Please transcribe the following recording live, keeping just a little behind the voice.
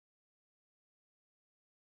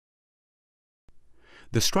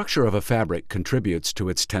The structure of a fabric contributes to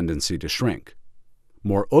its tendency to shrink.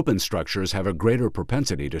 More open structures have a greater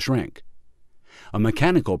propensity to shrink. A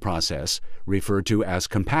mechanical process, referred to as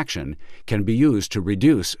compaction, can be used to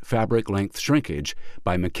reduce fabric length shrinkage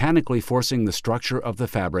by mechanically forcing the structure of the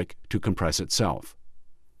fabric to compress itself.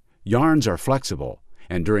 Yarns are flexible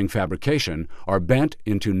and during fabrication are bent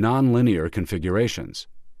into nonlinear configurations.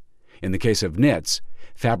 In the case of knits,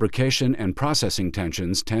 fabrication and processing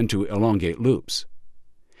tensions tend to elongate loops.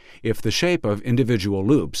 If the shape of individual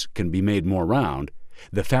loops can be made more round,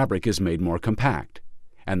 the fabric is made more compact,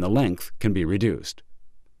 and the length can be reduced.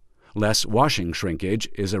 Less washing shrinkage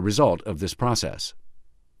is a result of this process.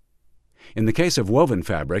 In the case of woven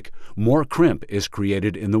fabric, more crimp is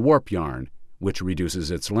created in the warp yarn, which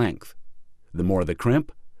reduces its length. The more the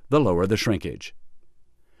crimp, the lower the shrinkage.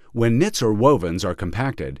 When knits or wovens are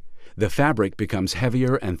compacted, the fabric becomes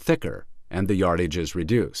heavier and thicker, and the yardage is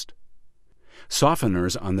reduced.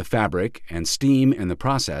 Softeners on the fabric and steam in the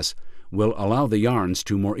process will allow the yarns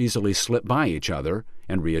to more easily slip by each other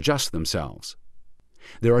and readjust themselves.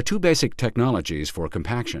 There are two basic technologies for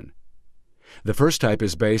compaction. The first type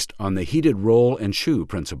is based on the heated roll and shoe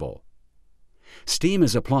principle. Steam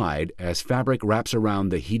is applied as fabric wraps around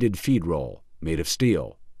the heated feed roll, made of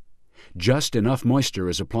steel. Just enough moisture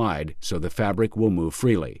is applied so the fabric will move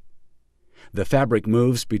freely. The fabric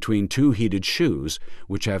moves between two heated shoes,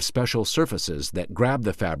 which have special surfaces that grab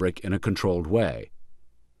the fabric in a controlled way.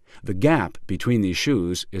 The gap between these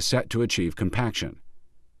shoes is set to achieve compaction.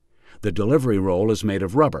 The delivery roll is made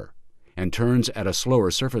of rubber and turns at a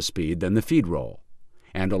slower surface speed than the feed roll,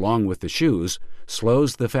 and along with the shoes,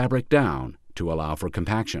 slows the fabric down to allow for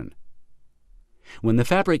compaction. When the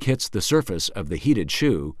fabric hits the surface of the heated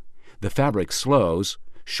shoe, the fabric slows,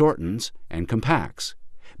 shortens, and compacts,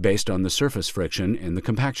 based on the surface friction in the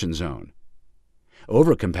compaction zone.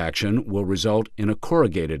 Overcompaction will result in a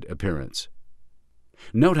corrugated appearance.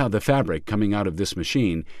 Note how the fabric coming out of this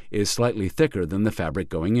machine is slightly thicker than the fabric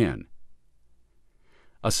going in.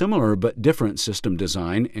 A similar but different system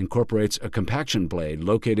design incorporates a compaction blade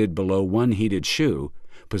located below one heated shoe,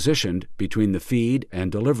 positioned between the feed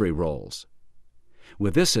and delivery rolls.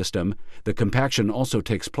 With this system, the compaction also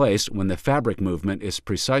takes place when the fabric movement is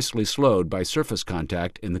precisely slowed by surface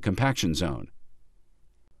contact in the compaction zone.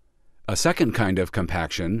 A second kind of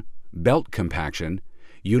compaction, belt compaction,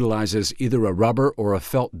 utilizes either a rubber or a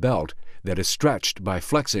felt belt that is stretched by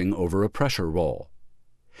flexing over a pressure roll.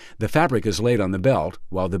 The fabric is laid on the belt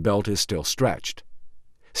while the belt is still stretched.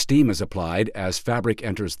 Steam is applied as fabric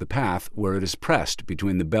enters the path where it is pressed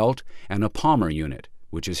between the belt and a palmer unit,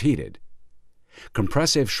 which is heated.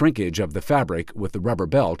 Compressive shrinkage of the fabric with the rubber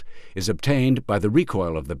belt is obtained by the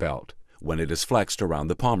recoil of the belt when it is flexed around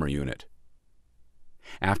the palmer unit.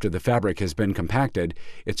 After the fabric has been compacted,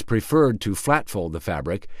 it's preferred to flat fold the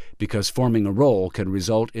fabric because forming a roll can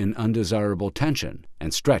result in undesirable tension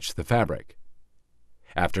and stretch the fabric.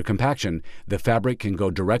 After compaction, the fabric can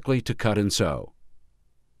go directly to cut and sew.